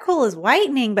 charcoal is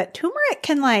whitening, but turmeric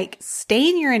can, like,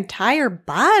 stain your entire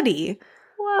body.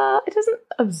 Well, it doesn't,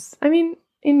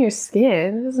 in your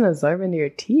skin. It doesn't absorb into your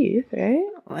teeth, right?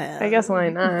 Well, I guess why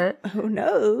not? Who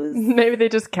knows? Maybe they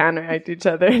just counteract each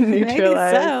other and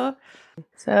neutralize. Maybe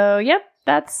So, yep,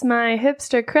 that's my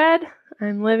hipster cred.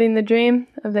 I'm living the dream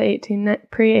of the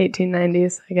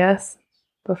pre-1890s, I guess,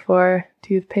 before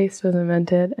toothpaste was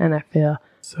invented, and I feel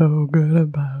so good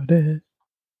about it.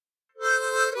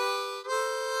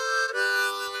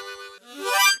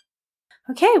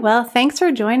 Okay, well, thanks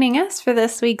for joining us for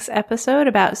this week's episode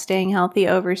about staying healthy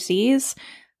overseas.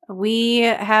 We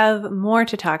have more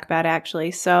to talk about, actually.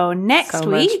 So next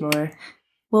week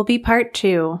will be part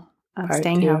 2 of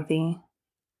staying healthy.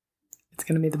 It's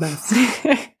going to be the best.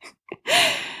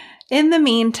 In the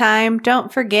meantime,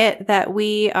 don't forget that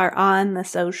we are on the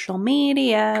social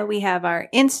media. We have our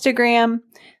Instagram,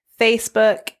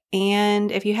 Facebook,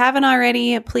 and if you haven't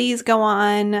already, please go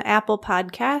on Apple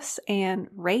Podcasts and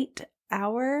rate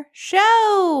our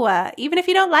show. Even if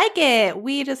you don't like it,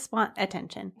 we just want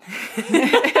attention.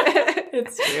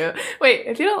 It's true. Wait,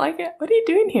 if you don't like it, what are you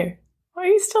doing here? Why are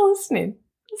you still listening?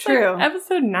 It's true. Like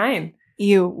episode 9.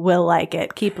 You will like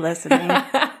it. Keep listening.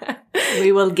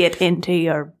 We will get into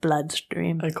your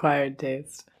bloodstream. Acquired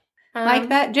taste. Like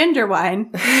that ginger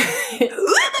wine.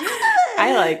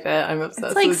 I like that. I'm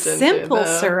obsessed with ginger. It's like simple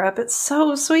syrup. It's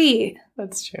so sweet.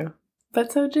 That's true.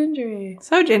 But so gingery.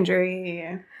 So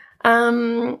gingery.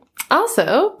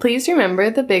 Also, please remember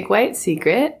the big white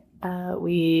secret.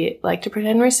 We like to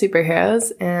pretend we're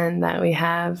superheroes and that we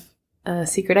have a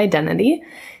secret identity.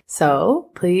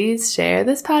 So please share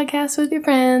this podcast with your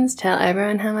friends. Tell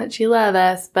everyone how much you love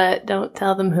us, but don't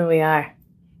tell them who we are.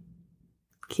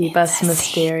 Keep us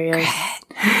mysterious.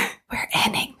 We're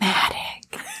enigmatic.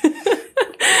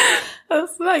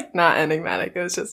 That's like not enigmatic. It was just